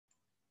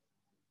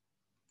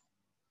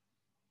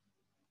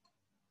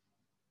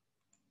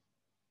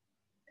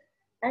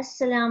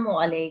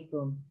Assalamu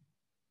alaikum.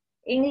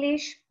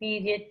 English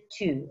period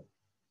 2.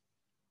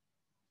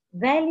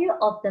 Value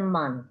of the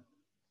month,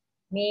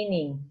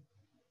 meaning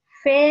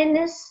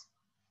fairness,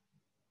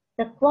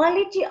 the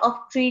quality of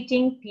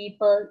treating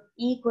people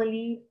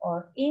equally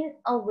or in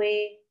a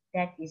way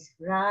that is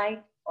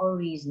right or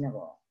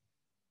reasonable.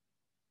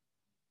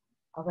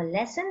 Our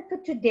lesson for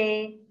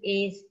today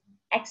is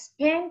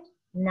expand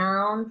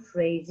noun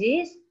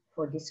phrases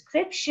for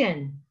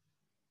description.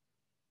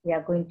 We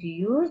are going to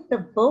use the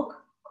book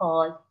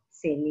called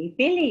Silly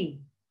Billy.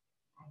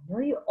 I know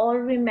you all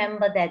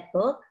remember that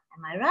book,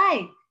 am I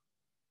right?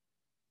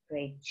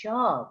 Great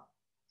job.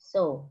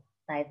 So,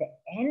 by the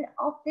end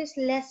of this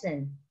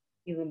lesson,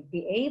 you will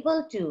be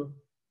able to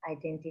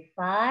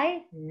identify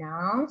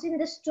nouns in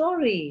the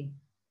story.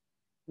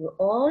 You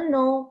all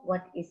know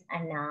what is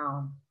a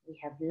noun. We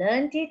have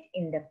learned it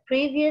in the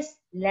previous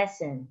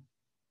lesson.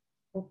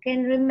 Who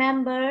can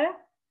remember?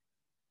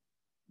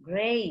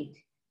 Great.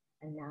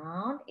 A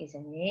noun is a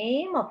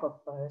name of a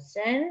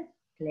person,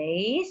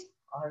 place,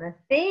 or a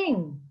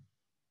thing.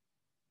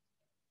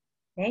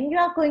 Then you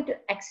are going to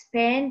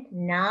expand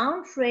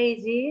noun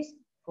phrases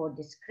for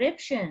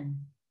description.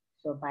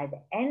 So by the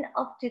end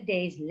of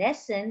today's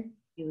lesson,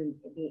 you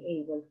will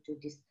be able to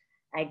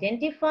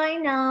identify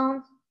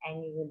nouns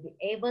and you will be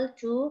able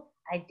to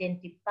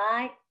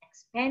identify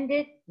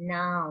expanded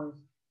nouns.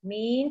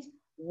 Means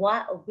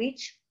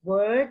which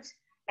words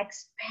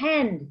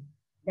expand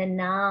the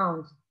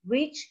nouns,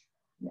 which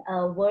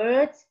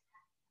words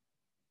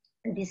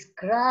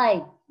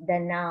describe the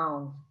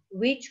noun,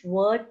 which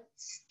word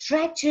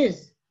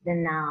stretches the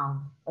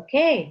noun.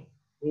 Okay,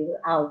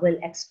 I will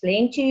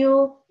explain to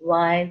you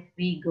while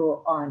we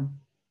go on.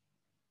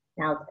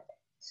 Now,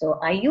 so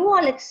are you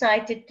all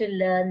excited to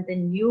learn the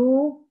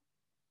new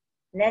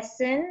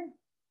lesson?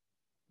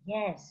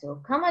 Yes,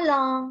 so come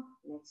along.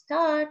 Let's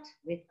start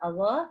with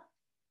our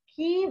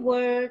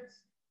keywords.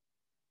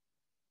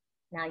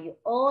 Now you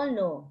all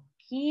know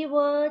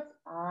keywords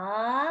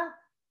are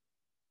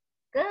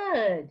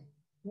good,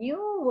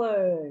 new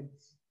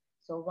words.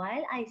 So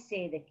while I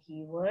say the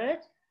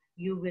keywords,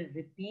 you will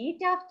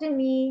repeat after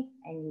me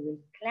and you will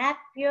clap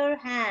your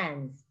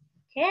hands.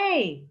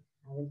 Okay,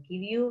 I will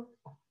give you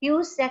a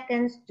few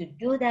seconds to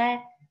do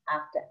that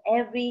after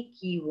every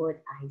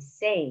keyword I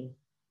say.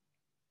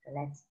 So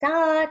let's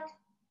start.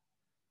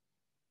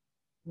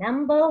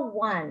 Number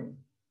 1,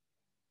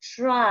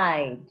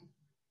 tried.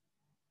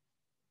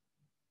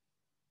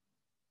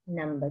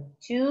 Number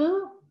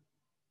 2,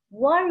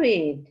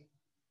 worried.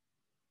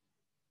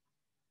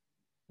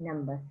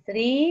 Number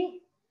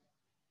 3,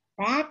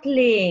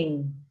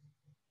 battling.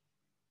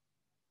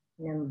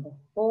 Number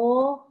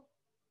 4,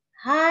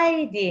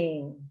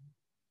 hiding.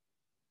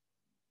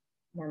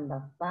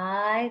 Number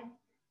 5,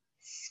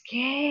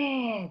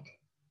 scared.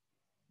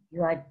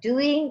 You are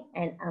doing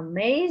an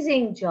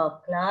amazing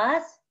job,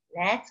 class.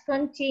 Let's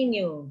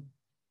continue.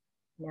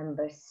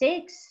 Number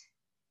 6,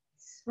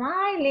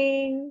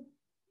 smiling.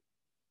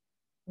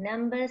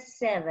 Number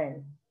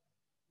 7,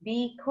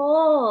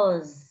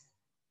 because.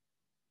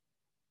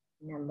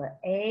 Number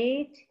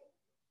 8,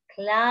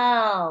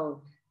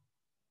 cloud.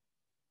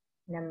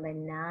 Number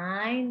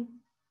 9,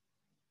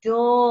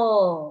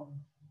 door.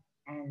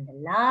 And the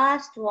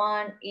last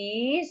one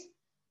is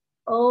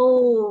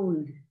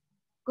old.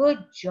 Good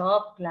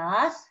job,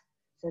 class.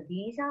 So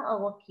these are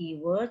our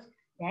keywords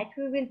that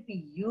we will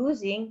be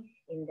using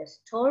in the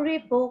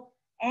storybook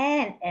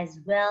and as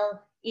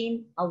well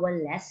in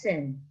our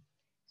lesson.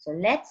 So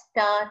let's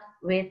start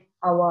with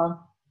our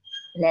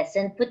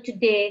lesson for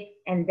today,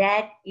 and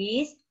that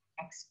is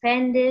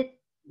expanded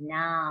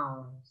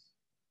nouns.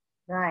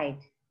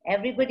 Right.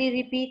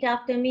 Everybody repeat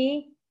after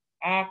me.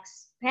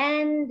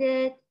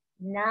 Expanded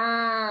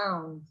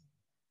nouns.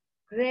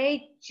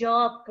 Great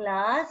job,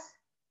 class.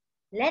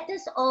 Let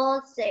us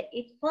all say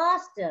it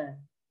faster.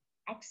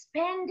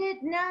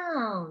 Expanded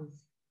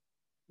nouns.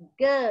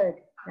 Good.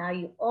 Now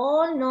you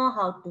all know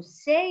how to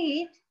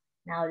say it.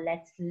 Now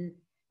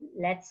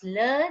let's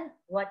learn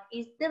what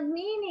is the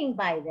meaning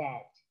by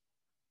that.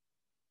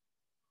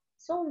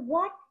 So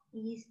what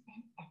is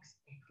an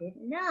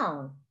expanded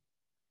noun?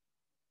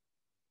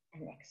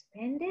 An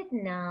expanded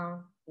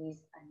noun is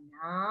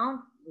a noun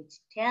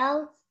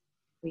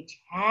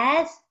which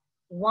has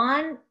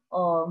one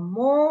or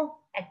more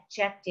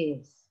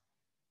adjectives.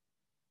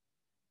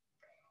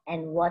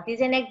 And what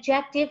is an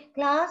adjective,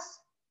 class?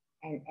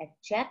 An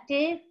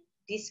adjective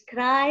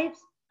describes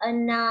a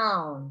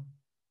noun.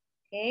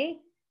 Okay,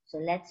 so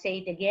let's say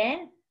it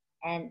again.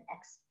 An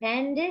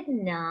expanded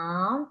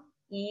noun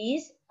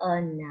is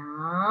a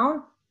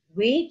noun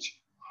which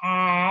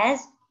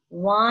has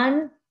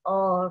one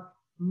or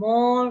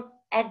more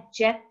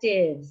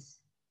adjectives.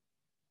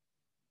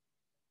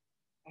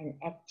 An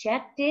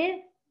adjective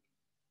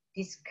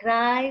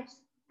describes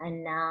a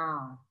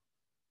noun.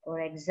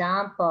 For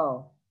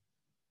example,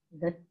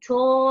 the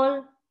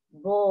tall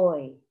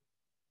boy.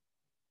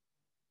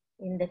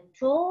 In the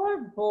tall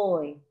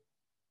boy,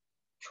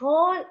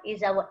 tall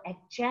is our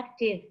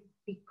adjective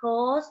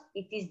because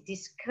it is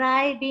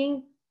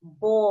describing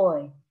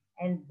boy.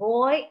 and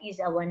boy is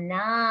our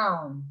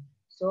noun.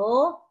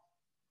 So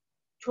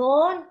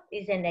tall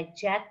is an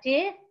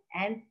adjective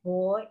and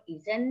boy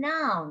is a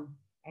noun.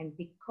 And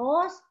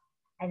because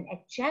an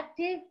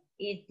adjective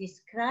is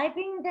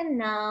describing the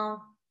noun,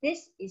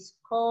 this is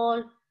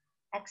called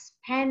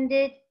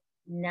expanded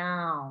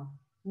noun.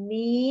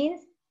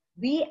 Means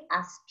we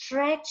are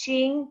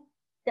stretching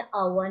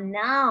our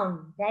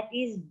noun, that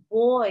is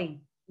boy.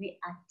 We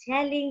are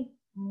telling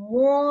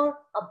more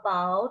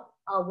about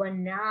our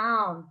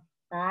noun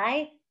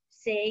by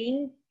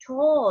saying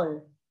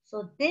tall.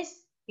 So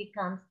this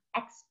becomes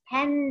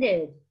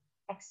expanded.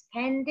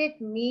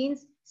 Expanded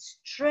means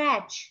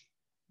stretch,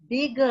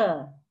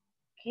 bigger.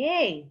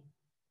 Okay,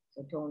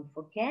 so don't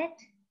forget.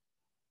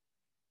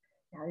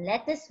 Now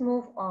let us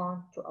move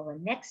on to our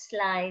next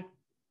slide.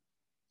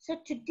 So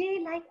today,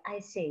 like I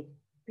said,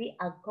 we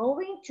are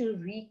going to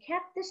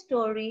recap the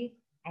story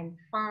and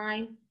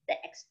find the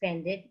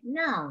expanded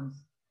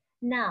nouns.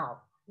 Now,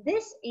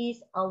 this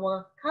is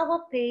our cover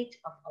page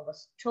of our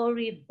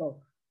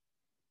storybook.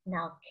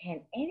 Now,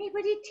 can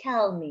anybody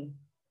tell me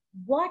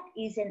what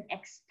is an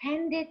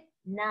expanded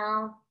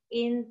noun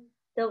in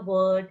the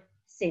word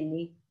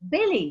silly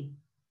Billy?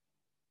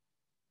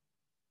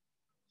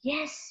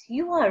 Yes,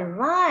 you are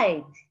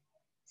right.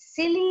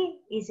 Silly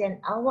is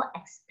our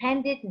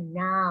expanded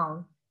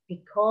noun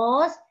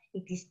because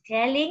it is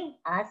telling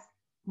us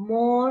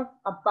more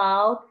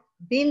about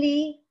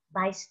Billy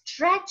by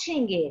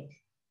stretching it.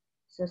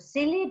 So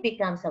silly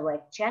becomes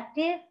our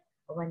adjective,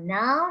 our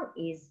noun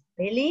is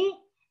Billy,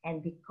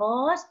 and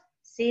because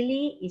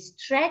silly is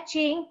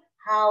stretching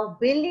how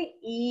Billy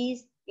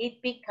is,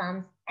 it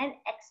becomes an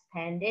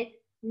expanded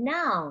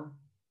noun.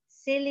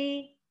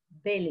 Silly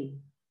Billy.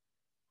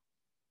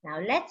 Now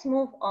let's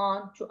move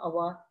on to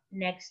our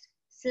next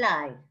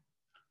slide.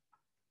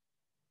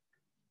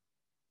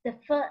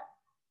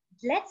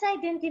 Let's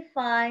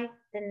identify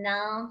the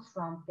nouns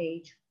from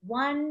page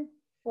 1,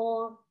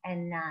 4,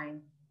 and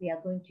 9. We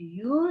are going to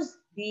use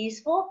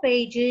these 4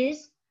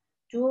 pages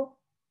to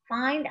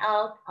find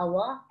out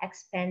our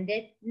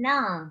expanded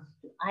nouns,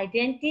 to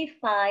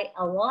identify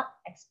our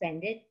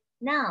expanded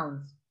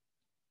nouns.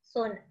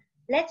 So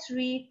let's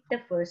read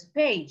the first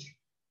page.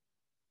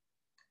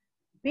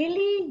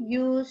 Billy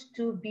used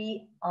to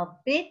be a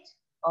bit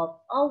of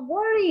a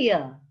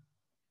worrier.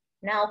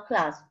 Now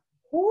class,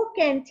 who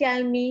can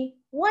tell me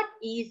what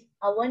is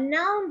our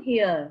noun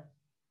here?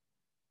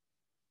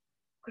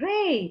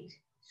 Great.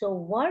 So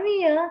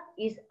worrier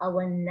is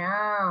our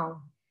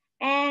noun.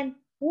 And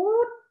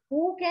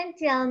who can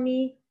tell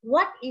me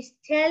what is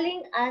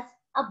telling us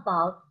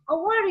about a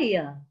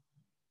worrier?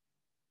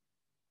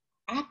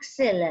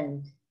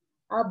 Excellent.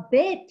 A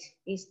bit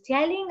is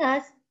telling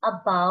us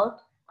about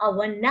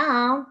our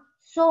noun.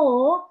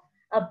 So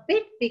a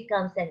bit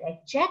becomes an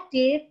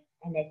adjective.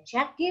 An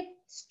adjective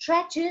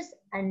stretches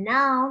a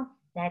noun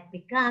that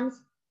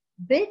becomes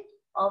bit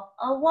of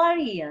a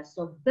warrior.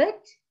 So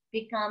bit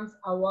becomes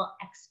our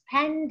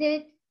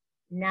expanded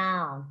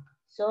noun.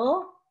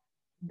 So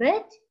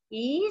bit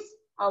is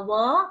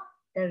the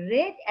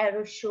red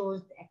arrow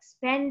shows the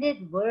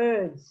expanded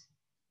words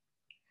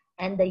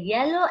and the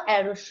yellow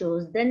arrow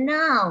shows the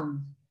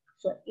nouns.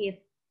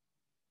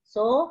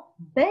 So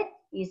bit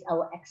is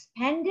our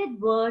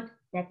expanded word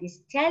that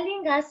is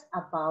telling us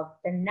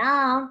about the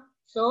noun.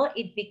 So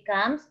it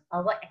becomes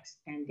our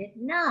expanded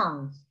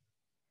nouns.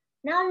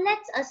 Now let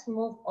us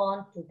move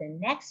on to the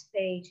next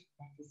page,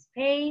 that is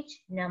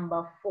page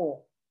number 4.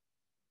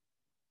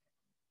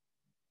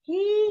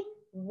 He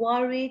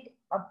worried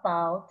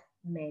about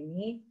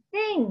many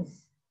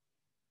things.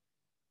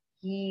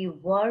 He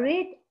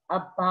worried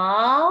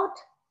about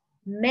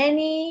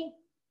many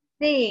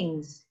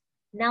things.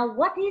 Now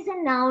what is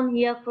a noun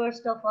here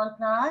first of all,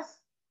 class?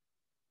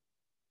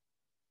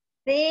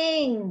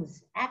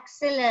 Things.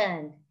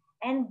 Excellent.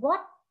 And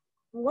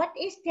what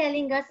is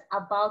telling us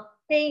about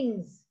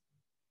things?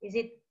 Is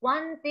it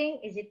 1 thing?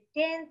 Is it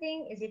 10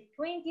 things? Is it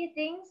 20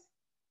 things?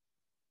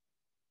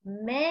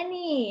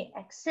 Many.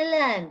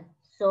 Excellent.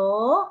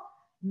 So,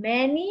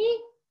 many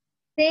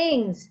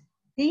things.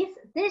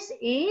 This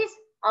is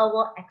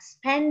our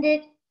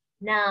expanded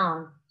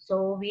noun.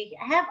 So, we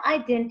have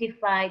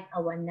identified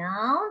our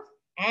nouns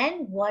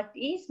and what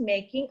is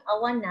making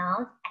our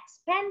nouns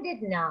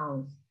expanded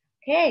nouns.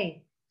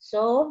 Okay.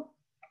 So,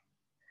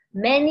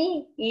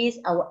 many is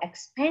our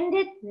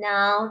expanded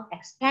noun,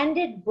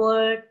 expanded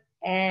word,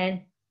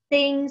 and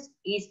things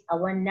is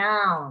our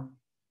noun.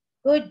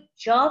 Good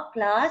job,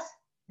 class.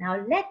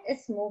 Now let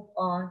us move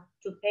on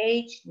to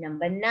page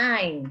number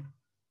 9.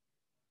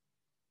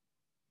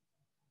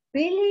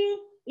 Billy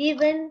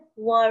even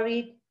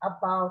worried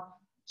about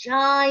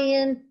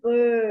giant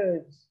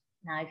birds.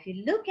 Now if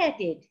you look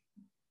at it,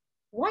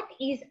 what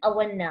is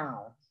our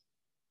noun?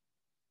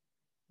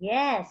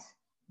 Yes,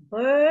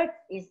 bird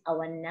is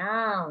our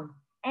noun.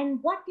 And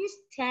what is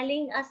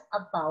telling us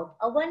about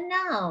our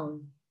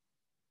noun?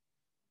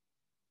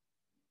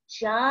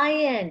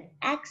 Giant.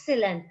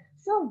 Excellent.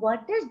 So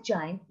what does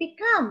giant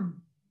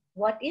become?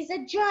 What is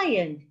a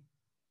giant?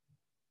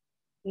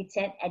 It's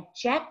an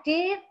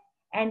adjective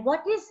And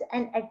what is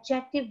an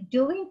adjective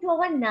doing to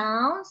our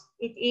nouns?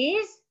 It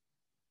is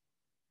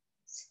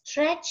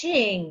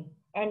stretching,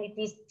 and it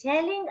is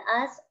telling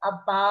us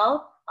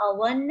about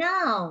our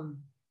noun.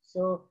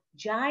 So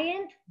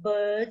giant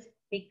birds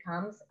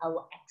becomes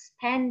our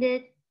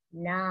expanded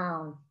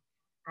noun.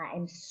 I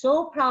am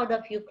so proud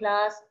of you,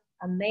 class.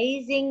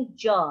 Amazing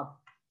job.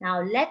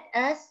 Now let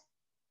us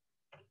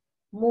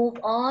move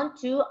on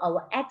to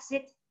our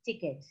exit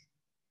ticket.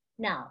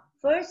 Now,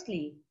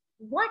 firstly,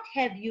 what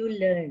have you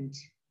learned?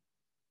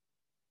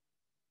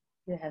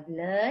 You have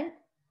learned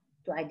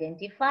to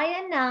identify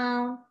a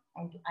noun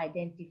and to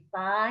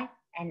identify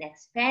an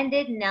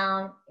expanded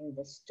noun in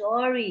the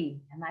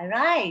story. Am I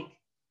right?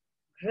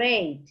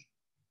 Great.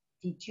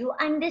 Did you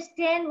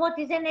understand what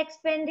is an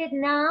expanded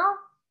noun?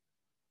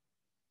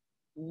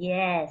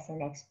 Yes,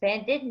 an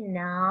expanded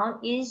noun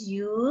is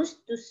used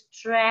to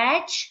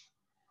stretch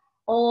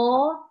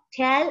or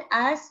tell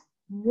us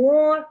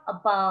more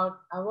about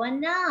our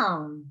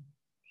noun.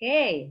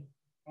 Okay.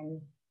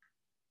 And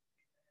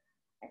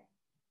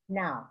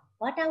now,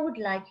 what I would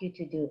like you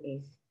to do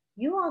is,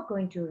 you are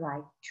going to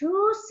write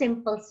 2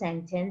 simple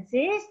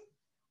sentences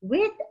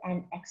with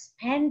an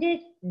expanded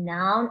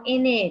noun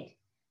in it.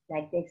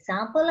 Like the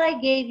example I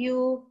gave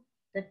you,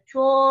 the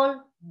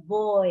tall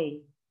boy.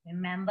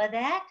 Remember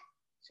that?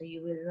 So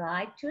you will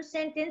write 2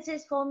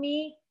 sentences for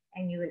me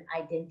and you will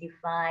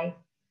identify.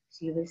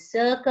 So you will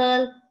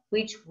circle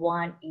which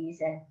one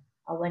is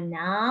our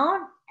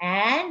noun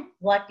and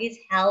what is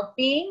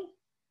helping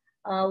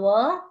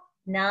our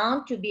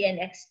noun to be an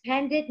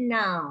expanded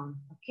noun.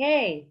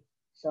 Okay,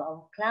 so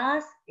our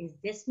class is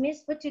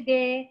dismissed for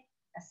today.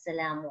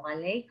 Assalamu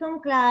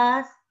alaikum,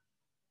 class.